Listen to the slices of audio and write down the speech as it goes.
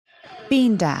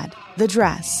Bean Dad, The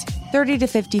Dress, 30 to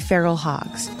 50 Feral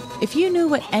Hogs. If you knew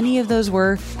what any of those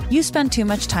were, you spend too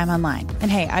much time online.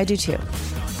 And hey, I do too.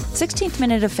 16th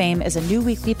Minute of Fame is a new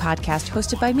weekly podcast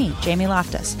hosted by me, Jamie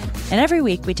Loftus. And every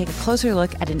week we take a closer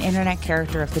look at an internet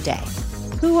character of the day.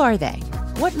 Who are they?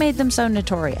 What made them so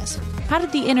notorious? How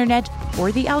did the internet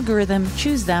or the algorithm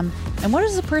choose them? And what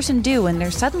does a person do when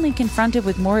they're suddenly confronted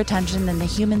with more attention than the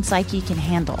human psyche can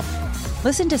handle?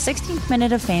 Listen to 16th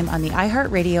Minute of Fame on the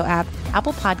iHeartRadio app,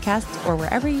 Apple Podcasts, or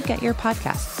wherever you get your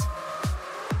podcasts.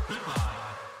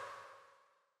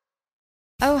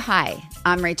 Oh, hi,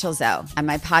 I'm Rachel Zoe, and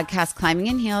my podcast, Climbing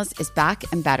in Heels, is back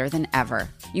and better than ever.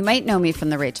 You might know me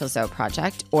from the Rachel Zoe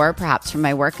Project, or perhaps from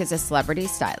my work as a celebrity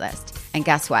stylist. And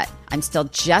guess what? I'm still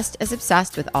just as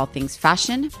obsessed with all things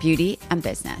fashion, beauty, and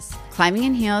business. Climbing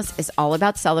in Heels is all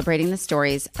about celebrating the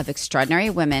stories of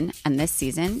extraordinary women, and this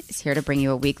season is here to bring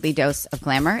you a weekly dose of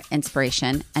glamour,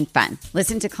 inspiration, and fun.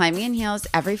 Listen to Climbing in Heels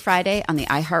every Friday on the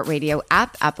iHeartRadio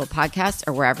app, Apple Podcasts,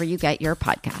 or wherever you get your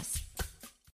podcasts.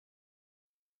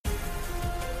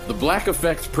 The Black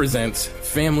Effect presents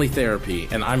Family Therapy,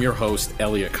 and I'm your host,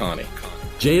 Elliot Connie.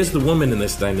 Jay is the woman in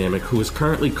this dynamic who is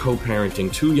currently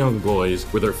co-parenting two young boys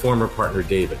with her former partner,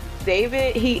 David.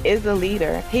 David, he is a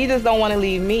leader. He just don't want to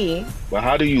leave me. But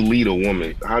how do you lead a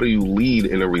woman? How do you lead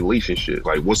in a relationship?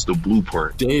 Like, what's the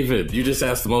blueprint? David, you just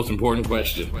asked the most important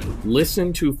question.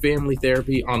 Listen to Family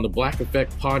Therapy on the Black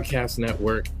Effect Podcast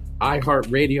Network,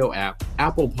 iHeartRadio app,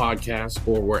 Apple Podcasts,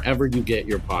 or wherever you get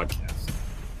your podcasts.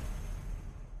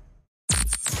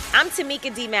 I'm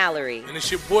Tamika D. Mallory. And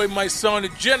it's your boy, my son, the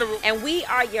General. And we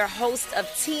are your hosts of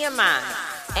TMI.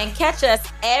 And catch us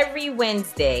every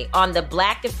Wednesday on the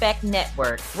Black Effect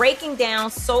Network, breaking down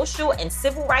social and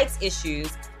civil rights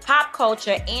issues, pop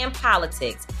culture, and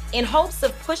politics in hopes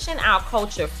of pushing our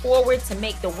culture forward to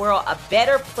make the world a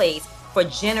better place for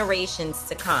generations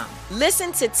to come.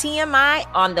 Listen to TMI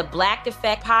on the Black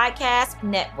Effect Podcast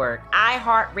Network,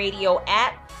 iHeartRadio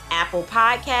app, Apple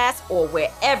Podcasts, or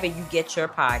wherever you get your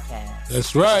podcasts.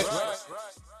 That's right.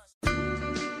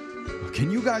 Can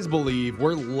you guys believe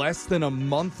we're less than a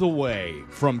month away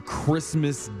from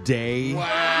Christmas Day? Wow.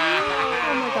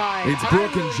 Oh my God. It's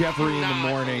Brooke and Jeffrey in the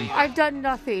morning. I've done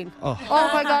nothing. Oh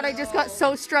my God, I just got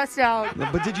so stressed out.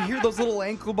 But did you hear those little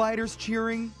ankle biters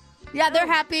cheering? Yeah, they're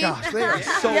happy. Gosh, they are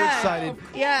so excited.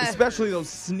 Yeah. Especially those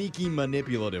sneaky,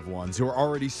 manipulative ones who are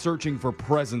already searching for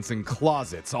presents in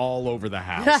closets all over the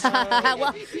house.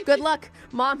 Well, good luck.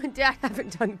 Mom and Dad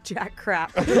haven't done jack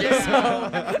crap.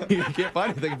 You can't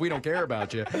find anything if we don't care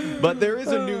about you. But there is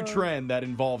a new trend that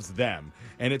involves them.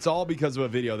 And it's all because of a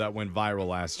video that went viral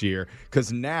last year.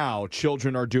 Because now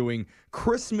children are doing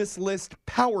Christmas list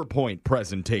PowerPoint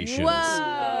presentations.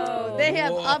 Whoa, they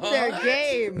have upped their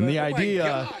game. And the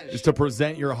idea is to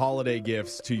present your holiday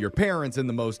gifts to your parents in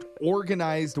the most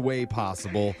organized way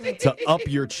possible to up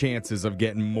your chances of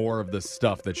getting more of the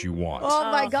stuff that you want.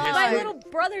 Oh my God. My little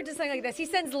brother does something like this. He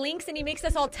sends links and he makes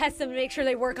us all test them to make sure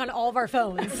they work on all of our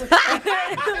phones.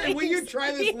 Will you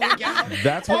try this link out?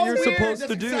 That's what you're supposed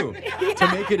to do.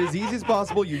 To make it as easy as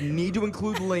possible, you need to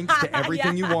include links to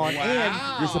everything you want,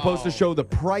 and you're supposed to show the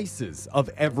prices of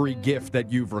every gift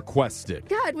that you've requested.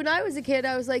 God, when I was a kid,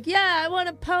 I was like, yeah, I want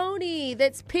a pony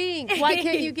that's pink. Why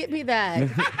can't you get me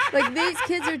that? Like, these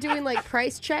kids are doing, like,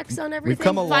 price checks on everything, We've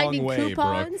come a long finding way,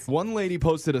 coupons. Brooke. One lady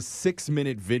posted a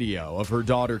 6-minute video of her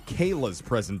daughter Kayla's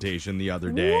presentation the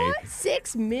other day. What?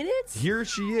 6 minutes? Here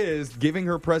she is giving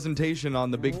her presentation on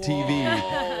the big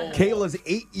TV. Kayla's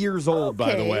 8 years old,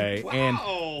 by the way. Wow.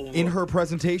 And in her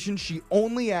presentation, she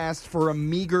only asked for a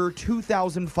meager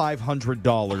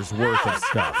 $2,500 worth of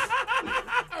stuff.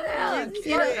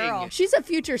 She's a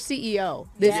future CEO,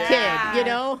 this kid, you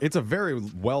know? It's a very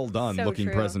well done looking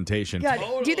presentation. God,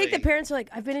 do you think the parents are like,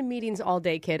 I've been in meetings all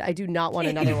day, kid. I do not want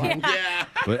another one.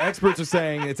 But experts are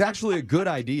saying it's actually a good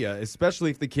idea, especially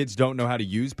if the kids don't know how to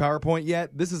use PowerPoint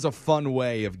yet. This is a fun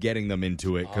way of getting them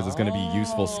into it because it's going to be a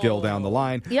useful skill down the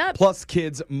line. Yep. Plus,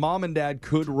 kids, mom and dad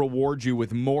could reward you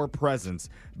with more presents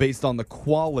based on the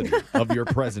quality of your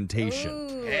presentation.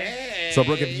 So,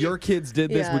 Brooke, if your kids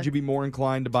did this, would you be more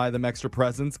inclined to buy them extra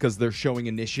presents because they're showing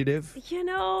initiative? You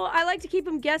know, I like to keep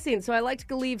them guessing, so I like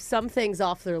to leave some things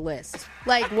off their list.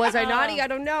 Like, was I naughty? I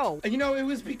don't know. You know, it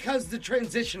was because the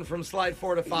transition from slide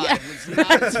 4 to 5 was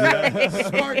not as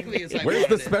sparkly as I Where's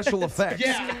the wanted. special effects?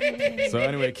 So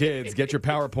anyway, kids, get your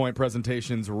PowerPoint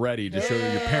presentations ready to show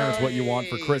your parents what you want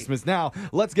for Christmas. Now,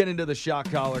 let's get into the shock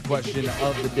collar question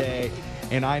of the day.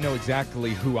 And I know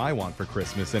exactly who I want for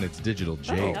Christmas, and it's Digital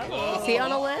Jake. Is he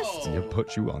on a list? You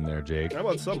put you on there, Jake. I'm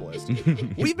on some list.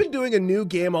 We've been doing a new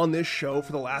game on this show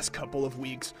for the last couple of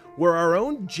weeks where our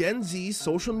own Gen Z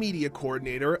social media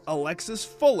coordinator, Alexis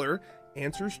Fuller,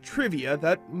 answers trivia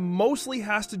that mostly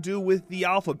has to do with the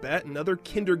alphabet and other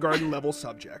kindergarten level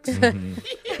subjects.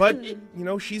 But,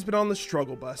 she's been on the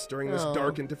struggle bus during this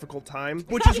dark and difficult time,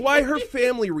 which is why her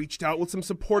family reached out with some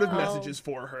supportive messages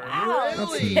for her.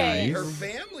 Really? Nice. Her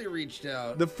family reached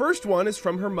out. The first one is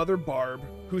from her mother, Barb,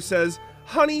 who says,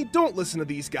 "Honey, don't listen to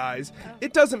these guys.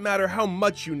 It doesn't matter how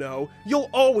much you know. You'll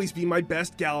always be my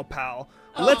best gal pal.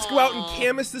 Let's go out and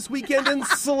canvas this weekend and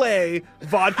slay.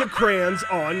 Vodka crayons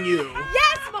on you."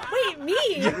 Yes, wait, me?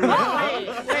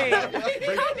 Wait.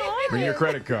 Bring your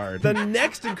credit card. The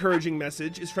next encouraging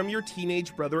message is from your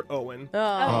teenage brother, Owen.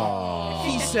 Oh.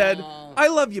 He said, "I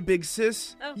love you, big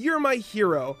sis. You're my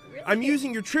hero. I'm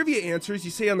using your trivia answers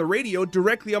you say on the radio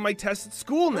directly on my test at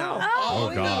school now.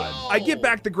 Oh, God. I get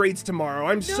back the grades tomorrow.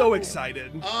 I'm so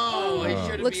excited." Oh, it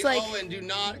should Looks be like- Owen. Do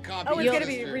not copy. Oh, it's your going to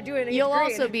be sister. redoing it. You'll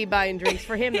also be buying drinks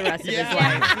for him the rest of his Yeah.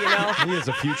 life, He has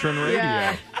a future in radio.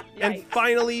 Yeah. And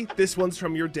finally, this one's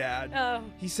from your dad. Oh.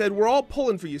 He said, "We're all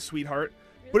pulling for you, sweetheart.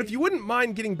 But if you wouldn't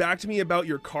mind getting back to me about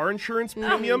your car insurance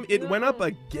premium, it went up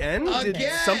again? Did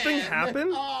something happen?"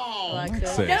 Oh,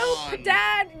 Alexis. Nope,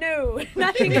 Dad, no.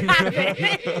 Nothing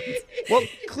happened. Well,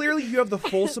 clearly you have the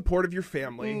full support of your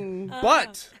family.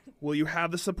 But will you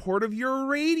have the support of your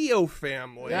radio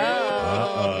family?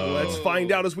 Let's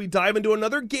find out as we dive into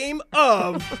another game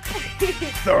of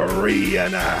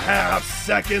 3.5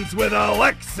 Seconds with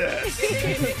Alexis.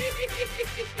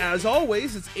 As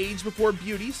always, it's age before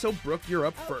beauty, so Brooke, you're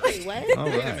up first. Wait, what? All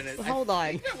Wait a right. minute. Hold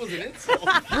on. That was an insult.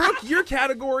 Brooke, your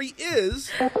category is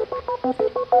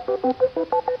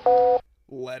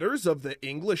letters of the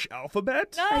English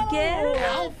alphabet. Again?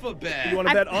 Alphabet. You want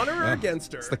to bet on her or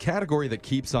against her? It's the category that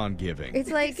keeps on giving. It's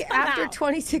like after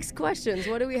 26 questions,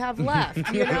 what do we have left?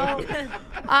 Here's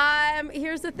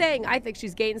the thing. I think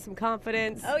she's gained some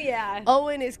confidence. Oh, yeah.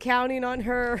 Owen is counting on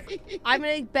her. I'm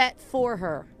going to bet for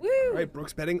her. Woo. All right,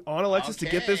 Brooke's betting on Alexis to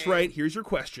get this Okay. right. Here's your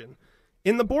question.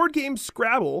 In the board game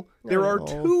Scrabble, there are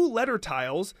 2 letter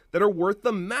tiles that are worth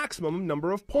the maximum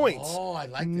number of points. Oh, I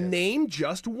like this. Name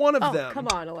just one of Oh, them. come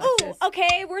on, Ooh, Alexis.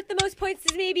 okay, worth the most points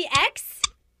is maybe X?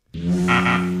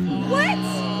 What?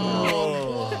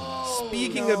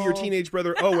 Speaking of your teenage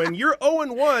brother Owen, you're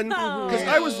 0-1 because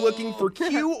I was looking for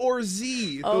Q or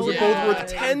Z. Those are both worth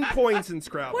 10 points in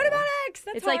Scrabble. What about X?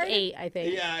 That's It's hard. like 8, I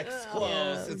think. Yeah, it's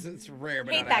close. It's rare,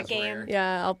 but Hate not that as game. rare.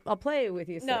 Yeah, I'll play it with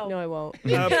you. No. No, I won't.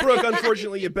 Brooke,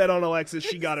 unfortunately, you bet on Alexis.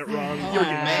 She got it wrong. You're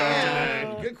getting shot today.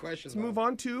 Man, good question. Let's move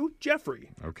on to Jeffrey.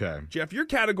 Okay. Jeff, your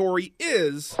category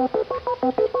is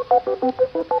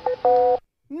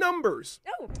numbers.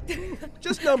 Oh.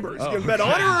 Just numbers. Oh, You can bet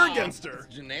on her or against her.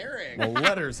 Generic. Well,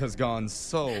 letters has gone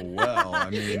so well. I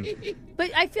mean,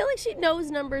 But I feel like she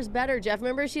knows numbers better, Jeff.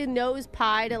 Remember, she knows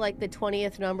pi to like the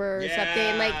 20th number or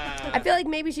something. Like, I feel like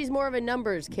maybe she's more of a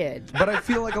numbers kid. but I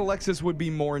feel like Alexis would be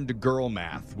more into girl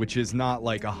math, which is not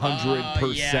like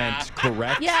 100% yeah.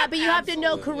 correct. Yeah, but you have to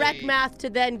know Absolutely. correct math to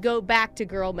then go back to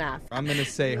girl math. I'm going to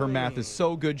say her math is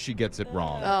so good she gets it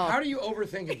wrong. How do you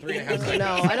overthink in 3.5 seconds?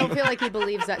 No, I don't feel like he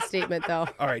believes that statement, though.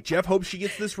 All right, Jeff hopes she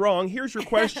gets this wrong. Here's your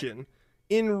question.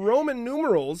 In Roman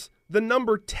numerals, the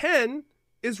number 10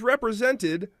 is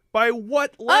represented by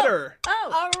what letter? A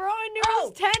Roman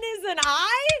numerals 10 is an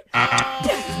I?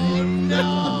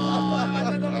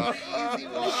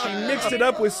 She mixed it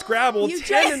up with Scrabble. You 10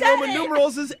 just in said Roman it.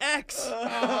 numerals is X.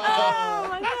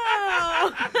 Oh,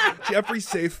 no. Jeffrey's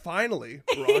safe finally.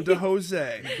 We're on to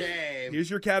Jose. Okay. Here's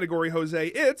your category, Jose.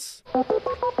 It's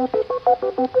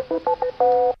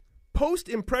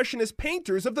post-impressionist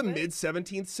painters of the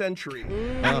mid-17th century.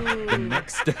 The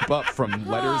next step up from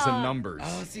letters and numbers.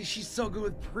 Oh, see, she's so good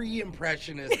with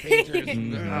pre-impressionist painters.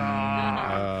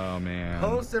 Oh, man.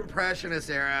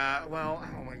 Post-impressionist era. Well,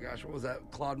 oh my gosh, what was that?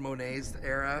 Claude Monet's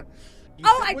era. You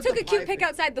Oh, said I with took the a cute five- pic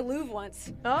outside the Louvre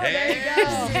once. Oh,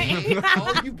 Hey.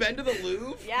 Oh, you've been to the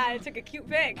Louvre? Yeah, I took a cute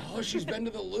pic. Oh, she's been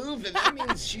to the Louvre. And that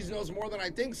means she knows more than I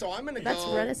think. So I'm gonna That's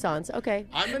go. Renaissance. Okay.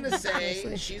 I'm gonna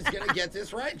say she's gonna get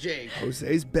this right, Jake.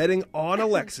 Jose's betting on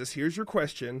Alexis. Here's your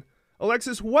question.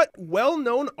 Alexis, what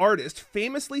well-known artist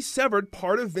famously severed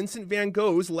part of Vincent van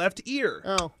Gogh's left ear?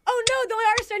 Oh. Oh, no, the only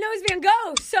artist I know is Van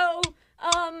Gogh. So,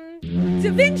 Da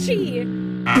Vinci.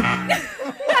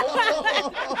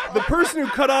 The person who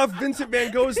cut off Vincent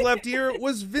van Gogh's left ear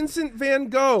was Vincent van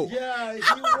Gogh. Yeah, he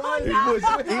was. It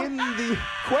was in the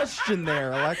question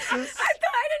there, Alexis. I didn't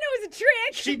know it was a trick.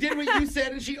 She did what you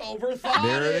said and she overthought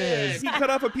There it is. He cut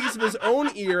off a piece of his own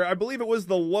ear, I believe it was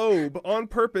the lobe, on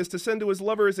purpose to send to his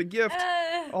lover as a gift.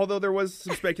 Although there was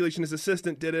some speculation his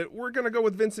assistant did it. We're going to go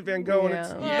with Vincent van Gogh, and it's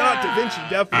not Da Vinci,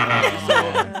 definitely.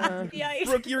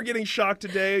 So, Brooke, you're getting shocked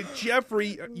today.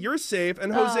 Jeffrey, you're safe.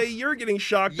 And Jose, you're getting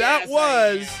shocked. Yes, that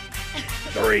was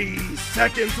 3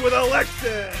 Seconds with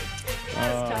Alexis.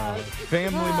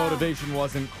 Family motivation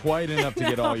wasn't quite enough to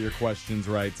get all your questions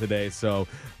right today. So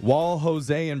while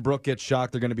Jose and Brooke get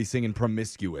shocked, they're going to be singing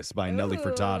Promiscuous by Nelly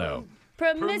Furtado.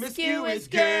 Promiscuous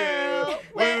girl,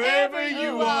 wherever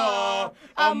you are,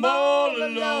 I'm all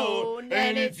alone,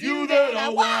 and it's you that I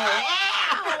want.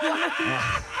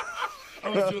 I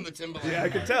was doing the Timbaland. Yeah, I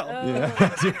could tell.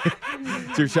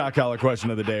 It's your shock collar question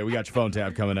of the day. We got your phone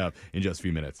tab coming up in just a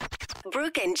few minutes.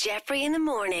 Brooke and Jeffrey in the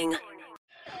morning.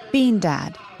 Bean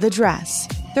Dad, The Dress,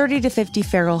 30 to 50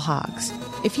 Feral Hogs.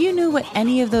 If you knew what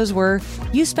any of those were,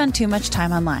 you spend too much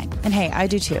time online. And hey, I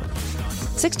do too.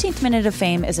 16th Minute of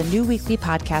Fame is a new weekly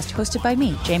podcast hosted by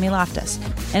me, Jamie Loftus.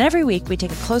 And every week we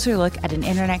take a closer look at an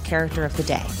internet character of the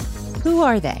day. Who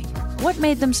are they? What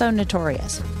made them so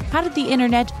notorious? How did the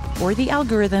internet or the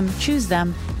algorithm choose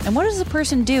them? And what does a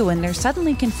person do when they're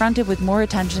suddenly confronted with more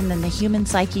attention than the human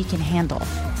psyche can handle?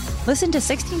 Listen to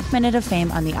 16th Minute of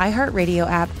Fame on the iHeartRadio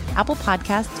app, Apple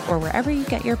Podcasts, or wherever you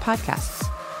get your podcasts.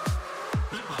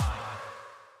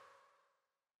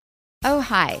 Oh,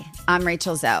 hi, I'm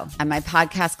Rachel Zoe, and my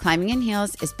podcast, Climbing in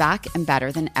Heels, is back and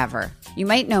better than ever. You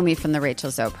might know me from the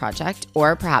Rachel Zoe Project,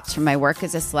 or perhaps from my work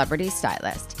as a celebrity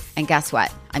stylist. And guess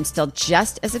what? I'm still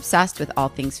just as obsessed with all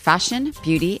things fashion,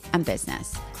 beauty, and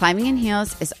business. Climbing in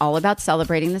Heels is all about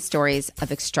celebrating the stories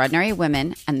of extraordinary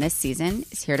women, and this season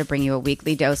is here to bring you a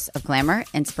weekly dose of glamour,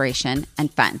 inspiration,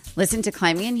 and fun. Listen to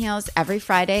Climbing in Heels every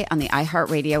Friday on the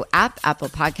iHeartRadio app, Apple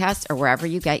Podcasts, or wherever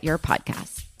you get your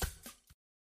podcasts.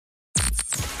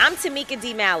 I'm Tamika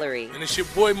D. Mallory. And it's your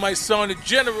boy, my son, the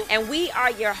General. And we are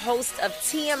your hosts of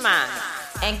TMI.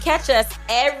 And catch us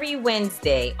every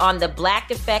Wednesday on the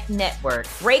Black Effect Network,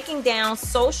 breaking down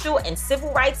social and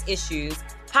civil rights issues,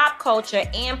 pop culture,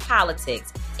 and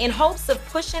politics in hopes of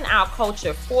pushing our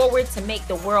culture forward to make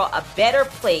the world a better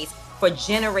place for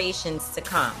generations to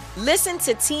come. Listen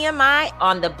to TMI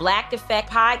on the Black Effect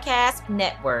Podcast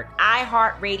Network,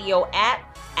 iHeartRadio app,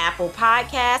 Apple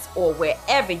Podcasts, or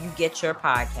wherever you get your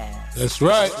podcasts. That's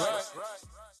right.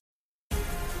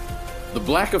 The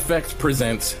Black Effect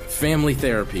presents Family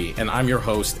Therapy, and I'm your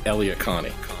host, Elliot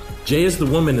Connie. Jay is the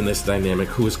woman in this dynamic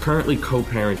who is currently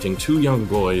co-parenting 2 young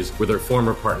boys with her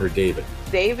former partner, David.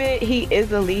 David, he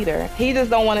is a leader. He just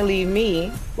don't want to leave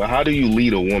me. But how do you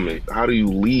lead a woman? How do you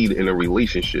lead in a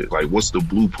relationship? Like, what's the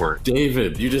blueprint?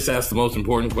 David, you just asked the most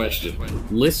important question.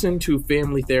 Listen to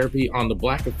Family Therapy on the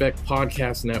Black Effect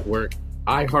Podcast Network,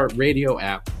 iHeartRadio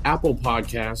app, Apple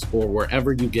Podcasts, or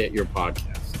wherever you get your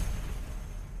podcasts.